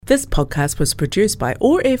This podcast was produced by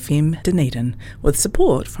OAR FM Dunedin with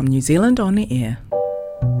support from New Zealand On the Air.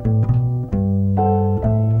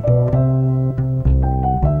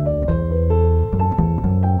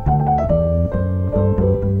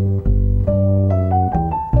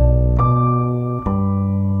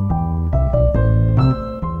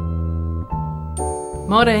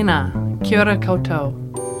 Morena, kia ora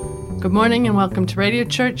koutou. Good morning and welcome to Radio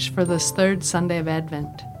Church for this third Sunday of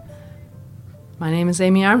Advent. My name is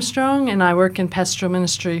Amy Armstrong and I work in pastoral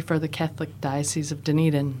ministry for the Catholic Diocese of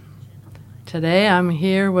Dunedin. Today I'm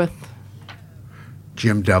here with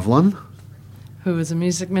Jim Devlin, who is a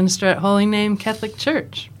music minister at Holy Name Catholic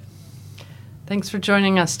Church. Thanks for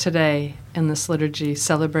joining us today in this liturgy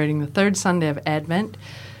celebrating the third Sunday of Advent,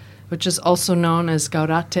 which is also known as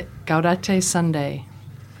Gaudete Sunday.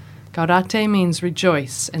 Gaudete means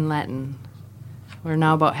rejoice in Latin. We're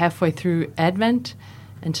now about halfway through Advent,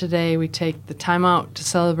 and today we take the time out to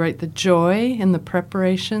celebrate the joy in the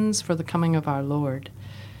preparations for the coming of our Lord.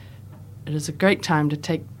 It is a great time to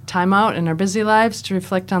take time out in our busy lives to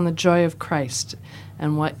reflect on the joy of Christ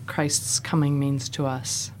and what Christ's coming means to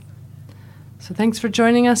us. So thanks for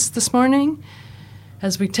joining us this morning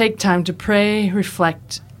as we take time to pray,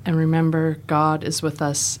 reflect, and remember God is with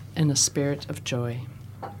us in a spirit of joy.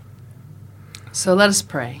 So let us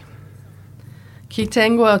pray. Ki te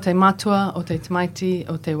ingoa o te matua, o te tamaiti,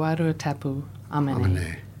 o te wairua tapu. Amen.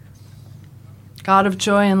 Amen. God of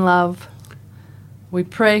joy and love, we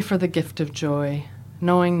pray for the gift of joy,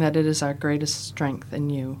 knowing that it is our greatest strength in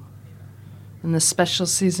you. In this special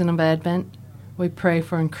season of Advent, we pray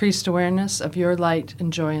for increased awareness of your light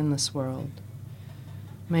and joy in this world.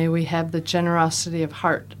 May we have the generosity of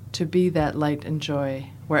heart to be that light and joy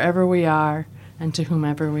wherever we are and to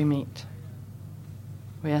whomever we meet.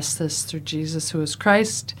 We ask this through Jesus, who is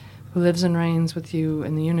Christ, who lives and reigns with you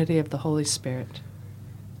in the unity of the Holy Spirit.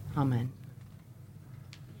 Amen.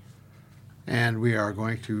 And we are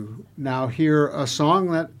going to now hear a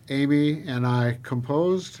song that Amy and I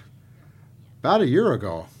composed about a year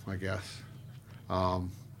ago, I guess.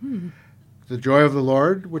 The Joy of the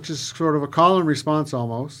Lord, which is sort of a call and response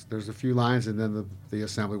almost. There's a few lines, and then the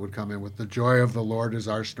assembly would come in with the joy of the Lord is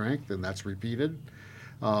our strength, and that's repeated.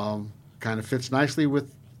 Kind of fits nicely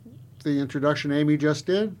with the introduction Amy just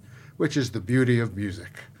did, which is the beauty of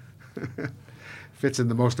music. Fits in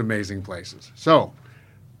the most amazing places. So,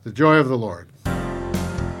 the joy of the Lord.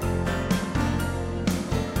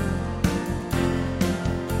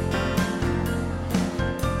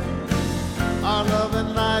 Our love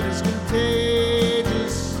and light is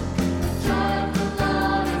contagious. The joy of the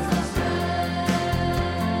Lord is our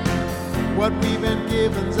strength. What we've been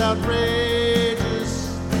given's outrageous.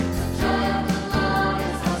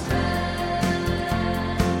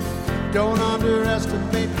 Don't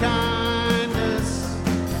underestimate kindness.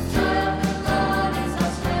 The joy of the Lord is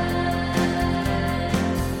our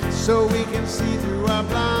strength. So we can see through our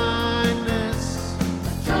blindness.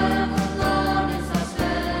 The joy of the Lord is our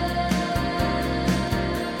strength.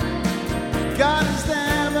 God is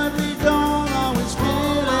there, but we don't always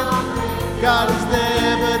feel it. God is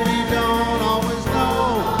there, but we don't always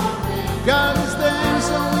know. God is there,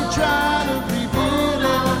 so we try to reveal it.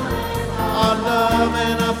 Our love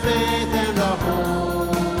and our faith and our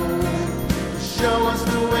hope. Show us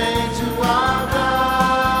the way to our God.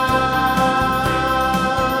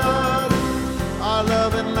 Our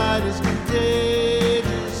love and light is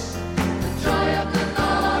contagious. The joy of the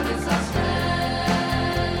Lord is our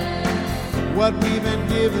strength. What we've been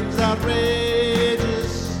given's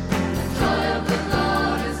outrageous. The joy of the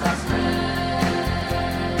Lord is our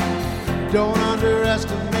strength. Don't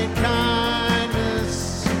underestimate kindness.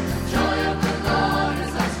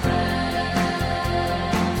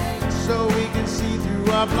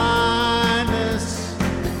 Our blindness.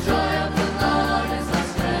 The joy of the Lord is our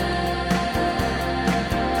strength.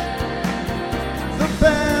 The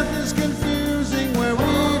path is confusing where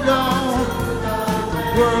we go. The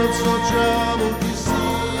world's so troubled, you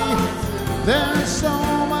see. There's so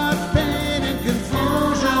much pain and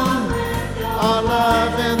confusion. Our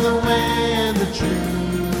love and the way and the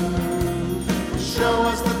truth. Show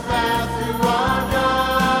us the path through our God.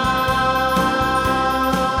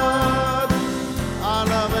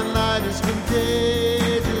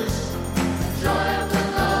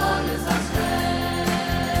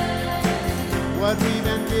 What we've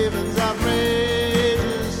been given's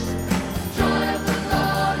outrageous. The joy of the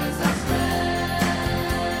Lord is our strength.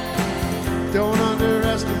 Don't underestimate.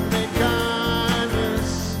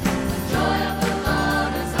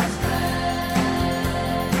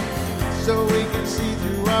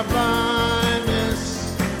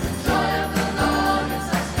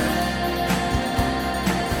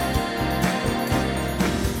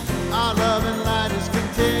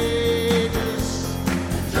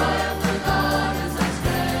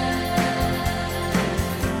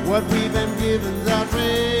 What we've been given's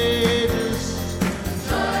outrageous. The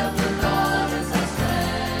joy of the Lord is our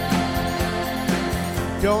strength.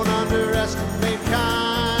 Don't underestimate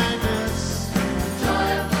kindness. The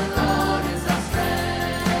joy of the Lord is our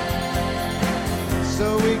strength.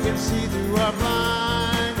 So we can see through our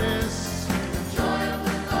blindness. The joy of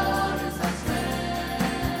the Lord is our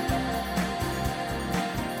strength.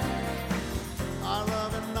 Our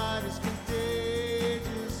love and light is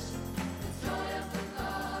contagious. The joy of the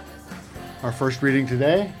Lord is our strength. Our first reading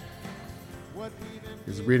today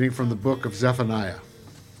is a reading from the book of Zephaniah.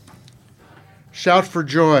 Shout for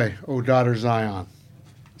joy, O daughter Zion.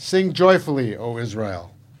 Sing joyfully, O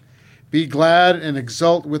Israel. Be glad and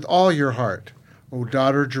exult with all your heart, O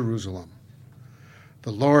daughter Jerusalem.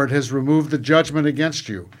 The Lord has removed the judgment against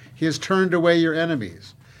you. He has turned away your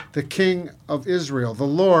enemies. The King of Israel, the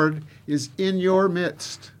Lord, is in your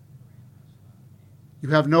midst. You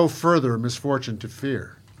have no further misfortune to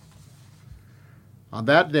fear. On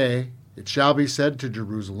that day it shall be said to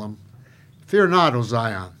Jerusalem, Fear not, O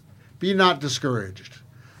Zion, be not discouraged.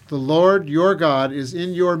 The Lord your God is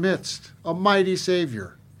in your midst, a mighty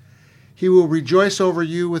Savior. He will rejoice over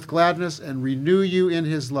you with gladness and renew you in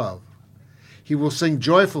his love. He will sing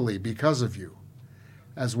joyfully because of you,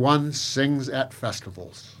 as one sings at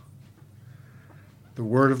festivals. The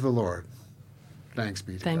word of the Lord. Thanks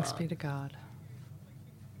be to God. Thanks be to God.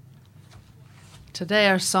 Today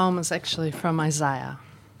our psalm is actually from Isaiah.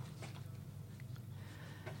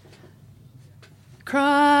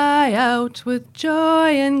 Cry out with joy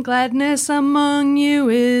and gladness, among you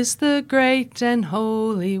is the great and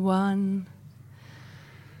holy one.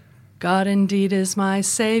 God indeed is my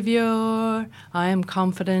Savior. I am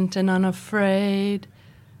confident and unafraid.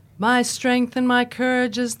 My strength and my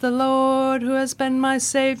courage is the Lord, who has been my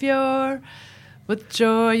Savior. With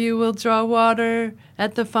joy you will draw water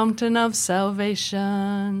at the fountain of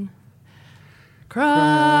salvation.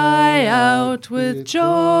 Cry out with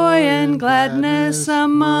joy and gladness,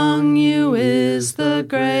 among you is the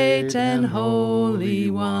great and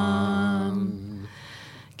holy one.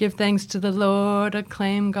 Give thanks to the Lord,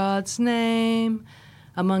 acclaim God's name.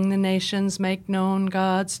 Among the nations make known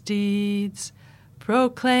God's deeds.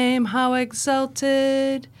 Proclaim how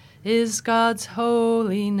exalted is God's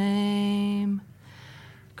holy name.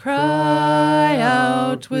 Cry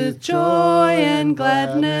out with joy and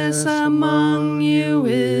gladness, among you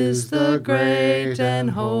is the great and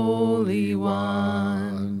holy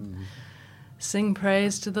one. Sing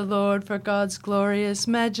praise to the Lord for God's glorious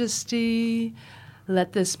majesty.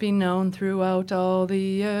 Let this be known throughout all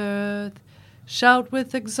the earth. Shout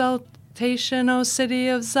with exultation, O city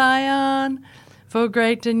of Zion, for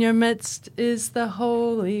great in your midst is the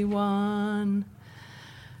Holy One.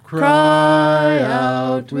 Cry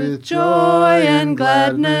out with joy and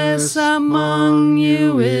gladness, among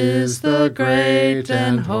you is the great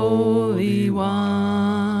and holy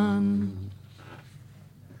one.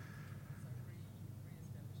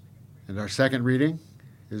 And our second reading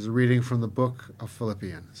is a reading from the book of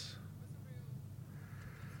Philippians.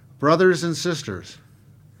 Brothers and sisters,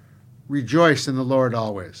 rejoice in the Lord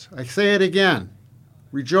always. I say it again,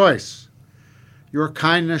 rejoice. Your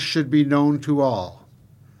kindness should be known to all.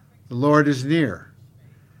 The Lord is near.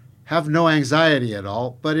 Have no anxiety at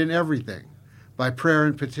all, but in everything, by prayer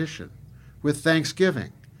and petition, with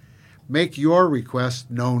thanksgiving, make your requests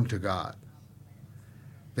known to God.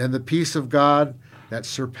 Then the peace of God that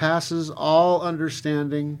surpasses all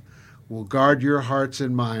understanding will guard your hearts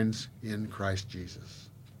and minds in Christ Jesus.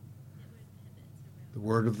 The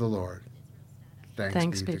word of the Lord.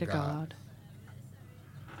 Thanks be to God.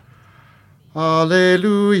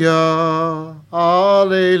 Alleluia,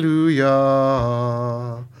 alleluia,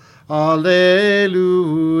 alleluia.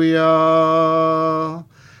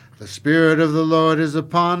 The Spirit of the Lord is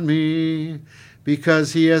upon me,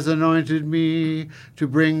 because he has anointed me to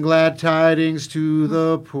bring glad tidings to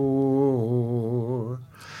the poor.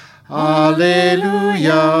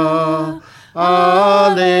 Alleluia,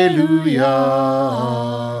 alleluia,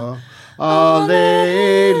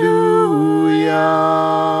 alleluia.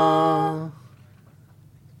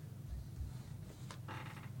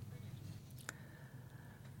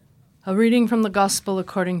 A reading from the Gospel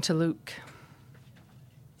according to Luke.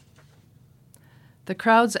 The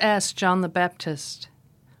crowds asked John the Baptist,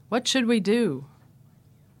 "What should we do?"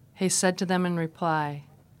 He said to them in reply,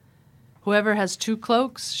 "Whoever has 2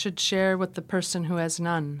 cloaks should share with the person who has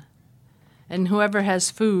none, and whoever has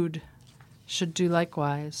food should do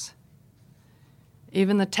likewise."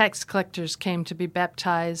 Even the tax collectors came to be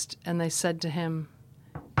baptized, and they said to him,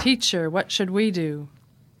 "Teacher, what should we do?"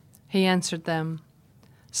 He answered them,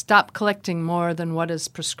 "Stop collecting more than what is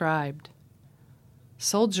prescribed."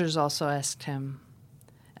 Soldiers also asked him,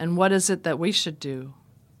 "And what is it that we should do?"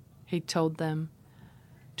 He told them,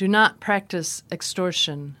 "Do not practice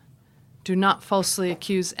extortion. Do not falsely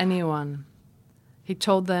accuse anyone." He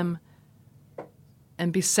told them,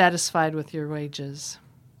 "And be satisfied with your wages."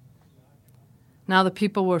 Now the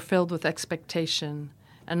people were filled with expectation,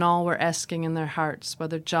 and all were asking in their hearts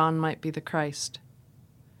whether John might be the Christ.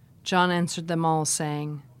 John answered them all,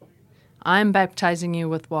 saying, "I am baptizing you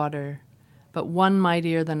with water, but one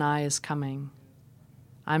mightier than I is coming.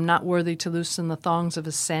 I am not worthy to loosen the thongs of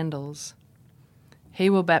his sandals. He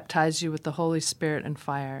will baptize you with the Holy Spirit and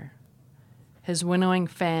fire. His winnowing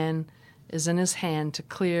fan is in his hand to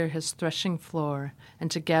clear his threshing floor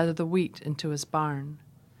and to gather the wheat into his barn.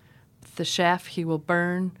 The chaff he will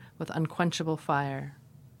burn with unquenchable fire."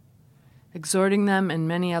 Exhorting them in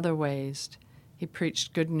many other ways, he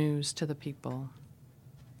preached good news to the people.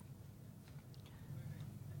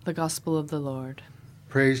 The Gospel of the Lord.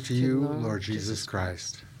 Praise to you, Lord Lord Jesus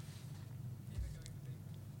Christ.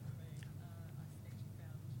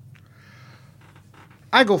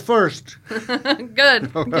 I go first.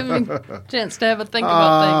 Good. Give me a chance to have a think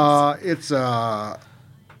about things. It's a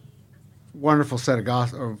wonderful set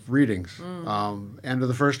of readings. End of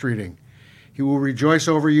the first reading. He will rejoice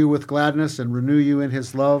over you with gladness and renew you in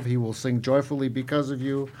his love. He will sing joyfully because of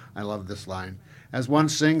you. I love this line. As one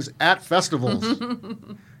sings at festivals.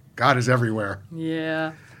 God is everywhere.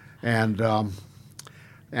 Yeah. And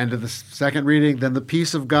end of the second reading. Then the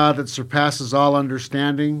peace of God that surpasses all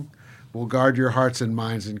understanding will guard your hearts and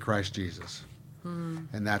minds in Christ Jesus.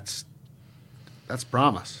 And that's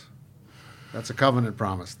promise. That's a covenant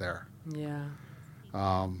promise there. Yeah.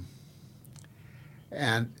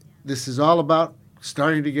 And this is all about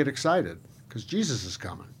starting to get excited because Jesus is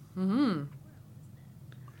coming. Mm-hmm.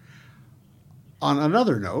 On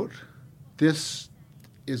another note, this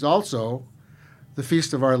is also the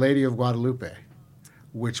Feast of Our Lady of Guadalupe,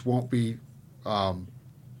 which won't be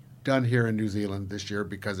done here in New Zealand this year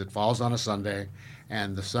because it falls on a Sunday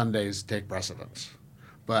and the Sundays take precedence.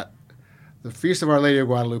 But the Feast of Our Lady of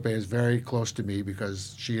Guadalupe is very close to me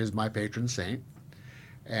because she is my patron saint.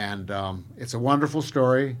 And it's a wonderful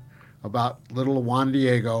story about little Juan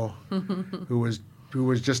Diego, who was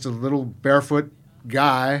just a little barefoot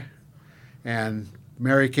guy, and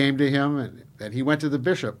Mary came to him, and he went to the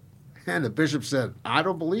bishop, and the bishop said, "I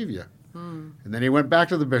don't believe you." And then he went back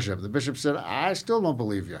to the bishop. The bishop said, "I still don't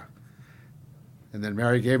believe you." And then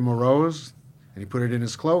Mary gave him a rose, and he put it in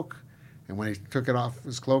his cloak, and when he took it off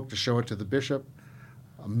his cloak to show it to the bishop,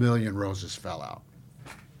 1,000,000 roses fell out.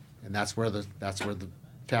 And that's where the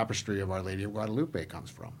tapestry of Our Lady of Guadalupe comes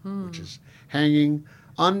from, which is hanging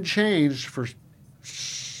unchanged for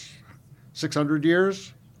 600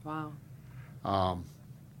 years. Wow.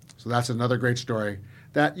 So that's another great story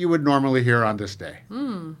that you would normally hear on this day.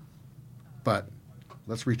 But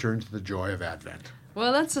let's return to the joy of Advent.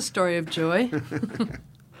 Well, that's a story of joy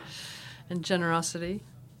and generosity.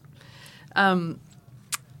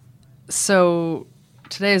 So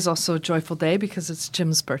today is also a joyful day because it's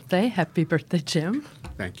Jim's birthday. Happy birthday, Jim.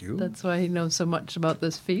 Thank you. That's why he knows so much about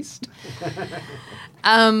this feast.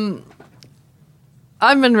 I've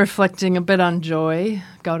been reflecting a bit on joy,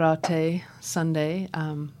 Gaudete Sunday.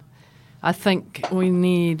 I think we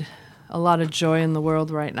need a lot of joy in the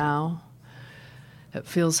world right now. It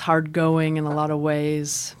feels hard going in a lot of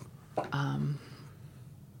ways.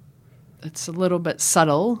 It's a little bit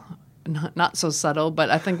subtle, not so subtle,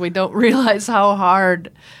 but I think we don't realize how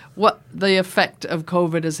hard, what the effect of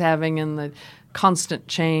COVID is having and the constant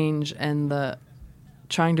change and the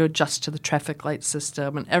trying to adjust to the traffic light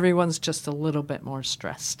system, and everyone's just a little bit more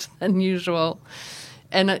stressed than usual.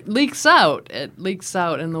 And it leaks out. It leaks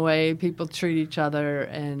out in the way people treat each other,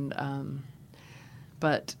 and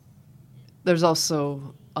but there's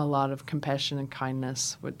also a lot of compassion and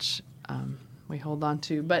kindness, which we hold on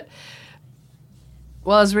to. But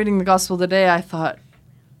while I was reading the Gospel today, I thought,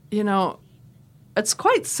 it's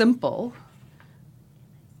quite simple.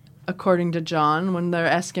 According to John, when they're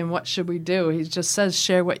asking what should we do, he just says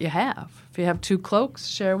share what you have. If you have 2 cloaks,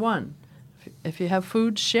 share one. If you have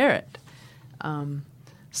food, share it.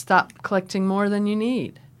 Stop collecting more than you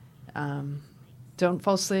need. Don't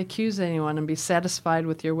falsely accuse anyone, and be satisfied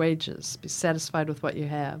with your wages. Be satisfied with what you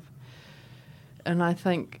have. And I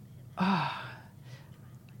think,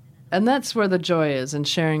 and that's where the joy is, in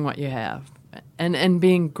sharing what you have and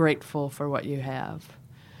being grateful for what you have.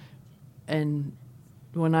 And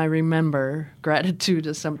when I remember, gratitude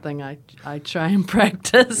is something I try and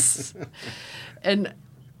practice. And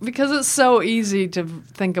because it's so easy to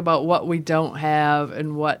think about what we don't have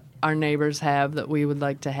and what our neighbors have that we would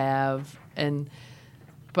like to have.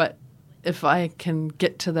 But if I can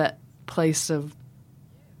get to that place of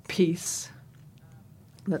peace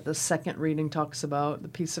that the second reading talks about, the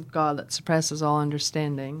peace of God that surpasses all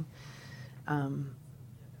understanding,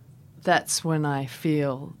 that's when I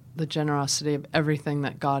feel the generosity of everything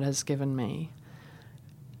that God has given me.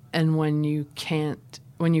 And when you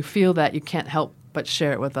feel that, you can't help but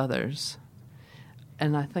share it with others.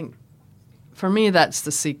 And I think, for me, that's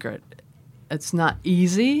the secret. It's not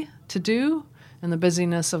easy to do in the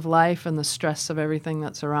busyness of life and the stress of everything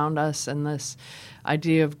that's around us, and this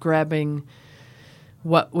idea of grabbing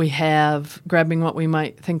what we have, grabbing what we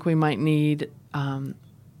might think we might need.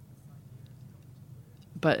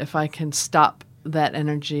 But if I can stop that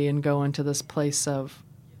energy and go into this place of,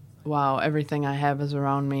 wow, everything I have is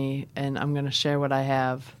around me, and I'm going to share what I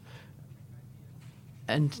have,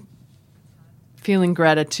 and feeling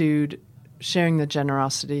gratitude, sharing the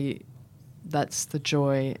generosity, that's the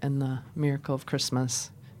joy and the miracle of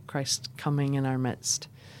Christmas, Christ coming in our midst.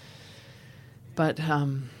 But,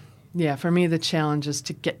 for me, the challenge is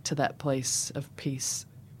to get to that place of peace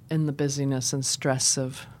in the busyness and stress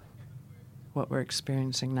of what we're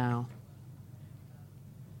experiencing now.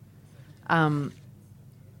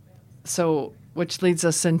 So, which leads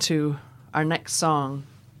us into our next song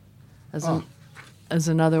as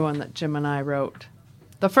another one that Jim and I wrote.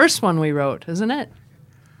 The first one we wrote, isn't it?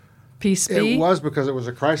 Peace Be? It was, because it was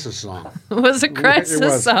a crisis song. It was a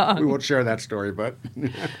crisis song. We won't share that story, but...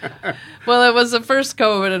 Well, it was the first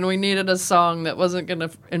COVID, and we needed a song that wasn't going to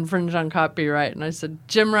infringe on copyright. And I said,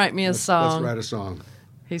 Jim, write me a song. Let's write a song.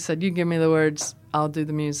 He said, you give me the words, I'll do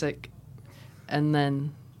the music. And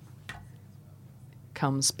then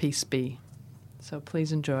comes Peace Be. So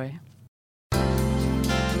please enjoy.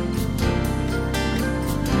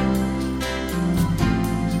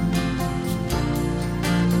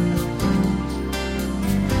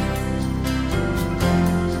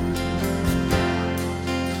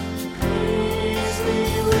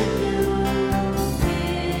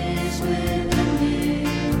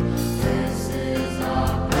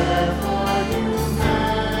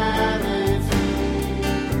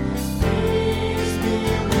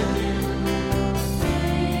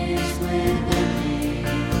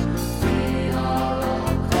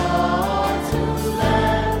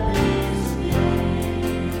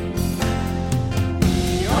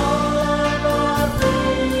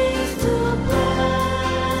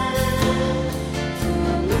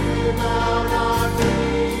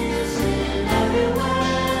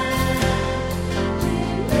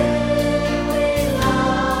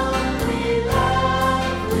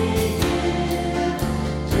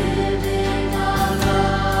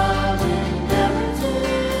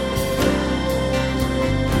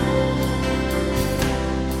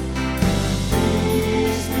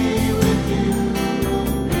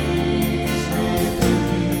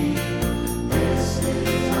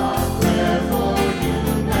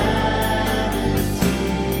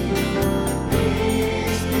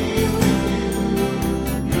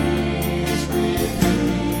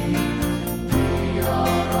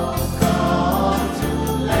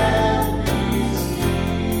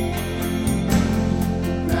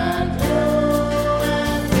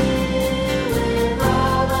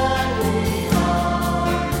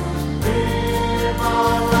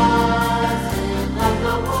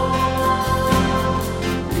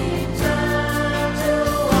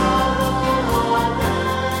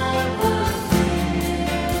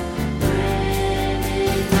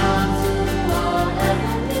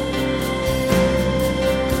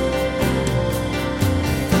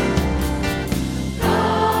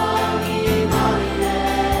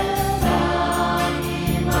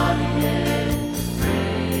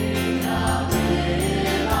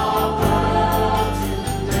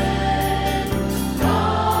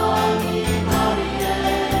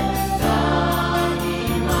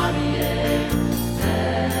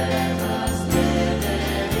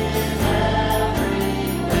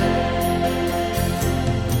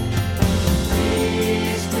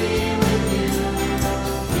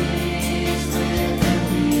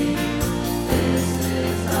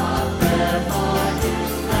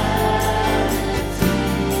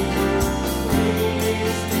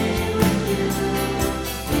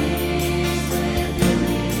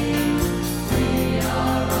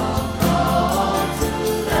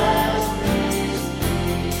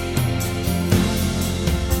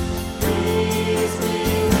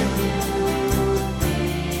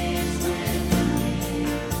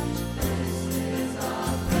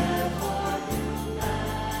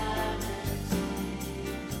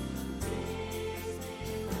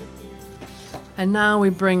 And now we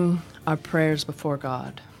bring our prayers before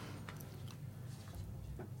God.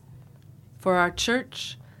 For our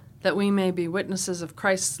church, that we may be witnesses of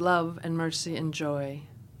Christ's love and mercy and joy.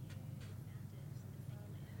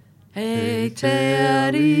 E te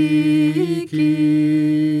ariki,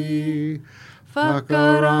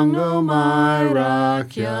 whakarango mai ra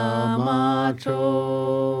kia mato.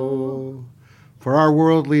 For our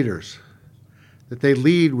world leaders, that they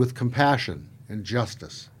lead with compassion and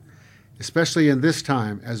justice, especially in this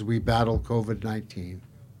time as we battle COVID-19.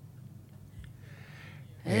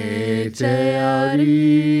 E te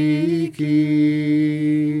ariki,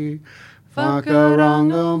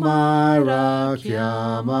 whakarango mai ra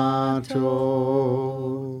kia mato.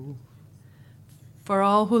 For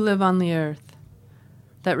all who live on the earth,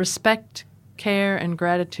 that respect, care, and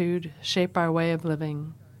gratitude shape our way of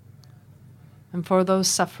living, and for those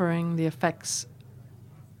suffering the effects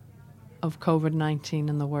of COVID-19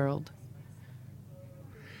 in the world.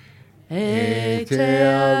 E te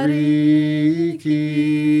ariki,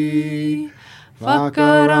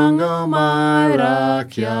 whakarango mai ra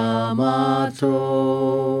kia mato.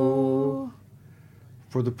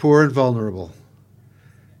 For the poor and vulnerable,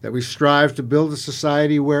 that we strive to build a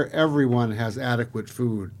society where everyone has adequate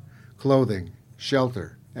food, clothing,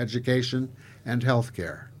 shelter, education, and health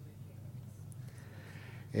care.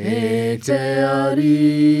 E te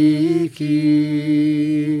ariki,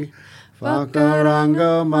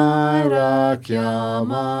 whakarango mai ra kia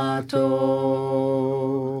mato.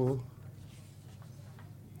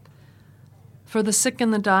 For the sick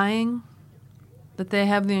and the dying, that they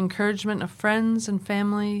have the encouragement of friends and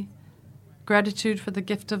family, gratitude for the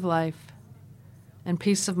gift of life, and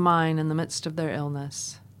peace of mind in the midst of their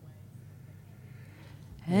illness.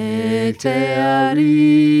 E te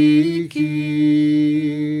ariki,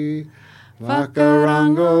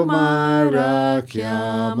 whakarango mai ra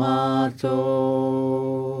kia mato.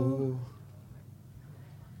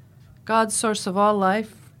 God, source of all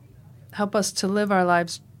life, help us to live our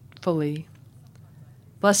lives fully.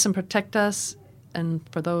 Bless and protect us and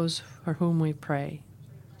for those for whom we pray.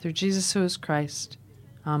 Through Jesus who is Christ.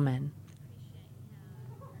 Amen.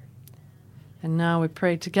 And now we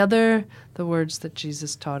pray together the words that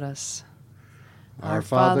Jesus taught us. Our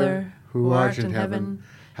Father, who art in heaven,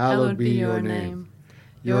 hallowed be your name.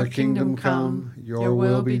 Your kingdom come, your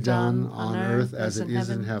will be done on earth as it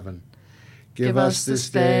is in heaven. Give us this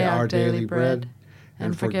day our daily bread,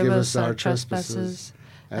 and forgive us our trespasses,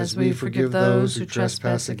 as we forgive those who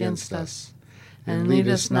trespass against us. And lead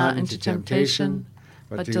us not into temptation,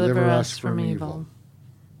 but deliver us from evil.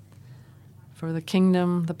 For the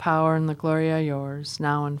kingdom, the power, and the glory are yours,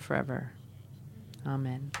 now and forever.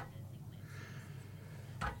 Amen.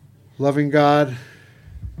 Loving God,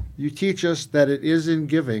 you teach us that it is in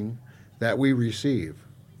giving that we receive.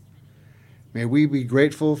 May we be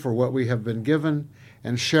grateful for what we have been given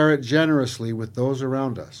and share it generously with those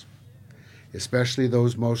around us, especially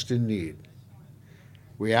those most in need.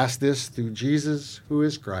 We ask this through Jesus, who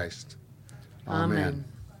is Christ. Amen.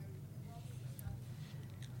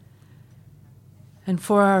 And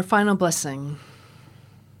for our final blessing,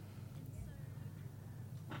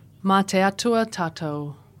 Ma te atua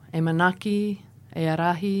tatou, e manaki, e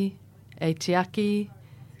arahi, e tiaki,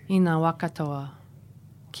 i ngā wakatoa.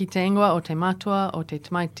 Ki te ingoa o te matua, o te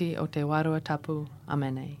tamaiti, o te warua tapu.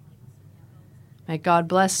 Amene. May God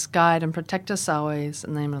bless, guide, and protect us always.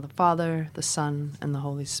 In the name of the Father, the Son, and the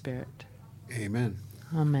Holy Spirit. Amen.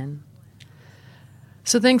 Amen.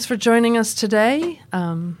 So thanks for joining us today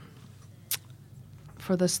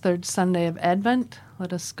for this third Sunday of Advent.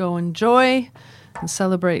 Let us go enjoy and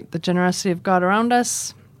celebrate the generosity of God around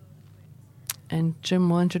us. And Jim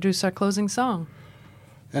will introduce our closing song.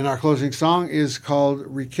 And our closing song is called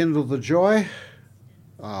Rekindle the Joy,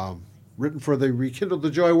 written for the Rekindle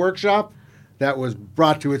the Joy workshop that was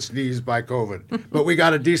brought to its knees by COVID. But we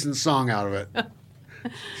got a decent song out of it.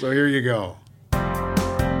 So here you go.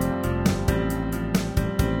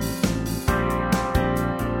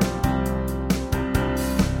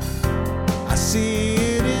 I see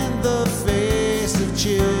it in the face of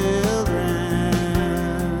children.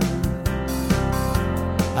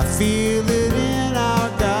 I feel it in our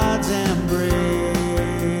God's embrace.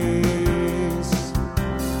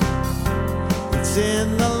 It's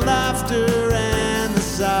in the laughter and the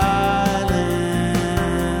silence.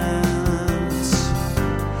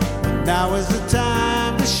 Now is the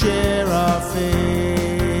time to share our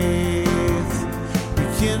faith.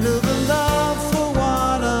 Rekindle the love for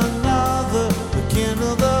one another.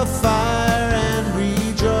 Rekindle the fire and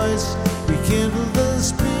rejoice. Rekindle the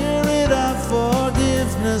spirit of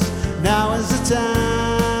forgiveness. Now is the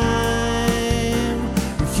time.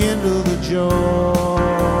 Rekindle the joy.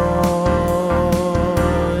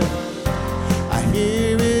 I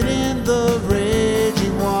hear it in the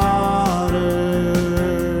raging water.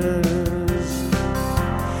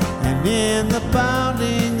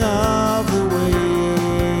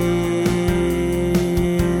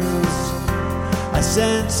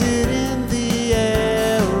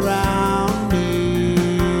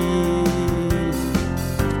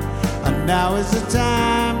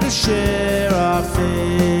 share our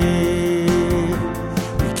faith.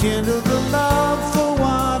 Rekindle the love for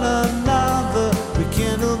one another.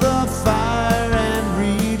 Rekindle the fire and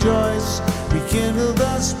rejoice. Rekindle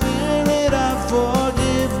the spirit of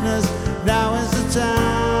forgiveness. Now is the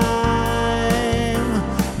time.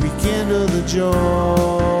 Rekindle the joy.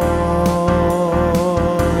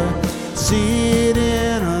 See it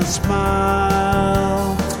in a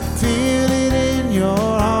smile. Feel it in your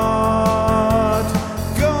heart.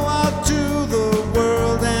 Go out to the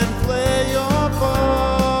world and play your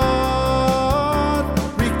part.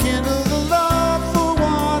 Rekindle the love for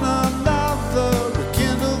one another.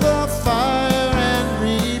 Rekindle the fire and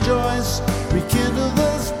rejoice. Rekindle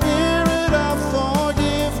the spirit of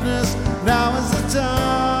forgiveness. Now is the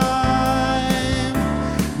time.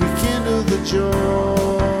 Rekindle the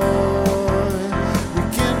joy.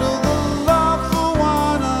 Rekindle the love for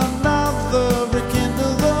one another.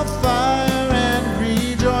 Rekindle the fire and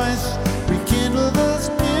rejoice. Rekindle the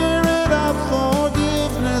spirit of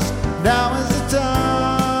forgiveness. Now is the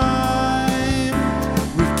time.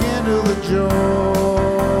 Rekindle the joy.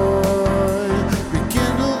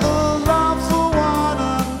 Rekindle the love for one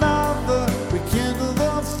another. Rekindle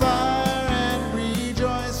the fire and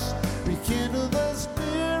rejoice. Rekindle the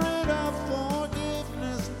spirit of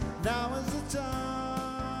forgiveness. Now is the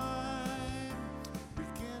time.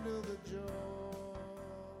 Rekindle the joy.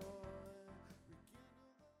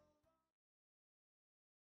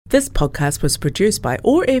 This podcast was produced by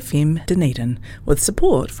OAR FM Dunedin with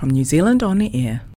support from New Zealand On the Air.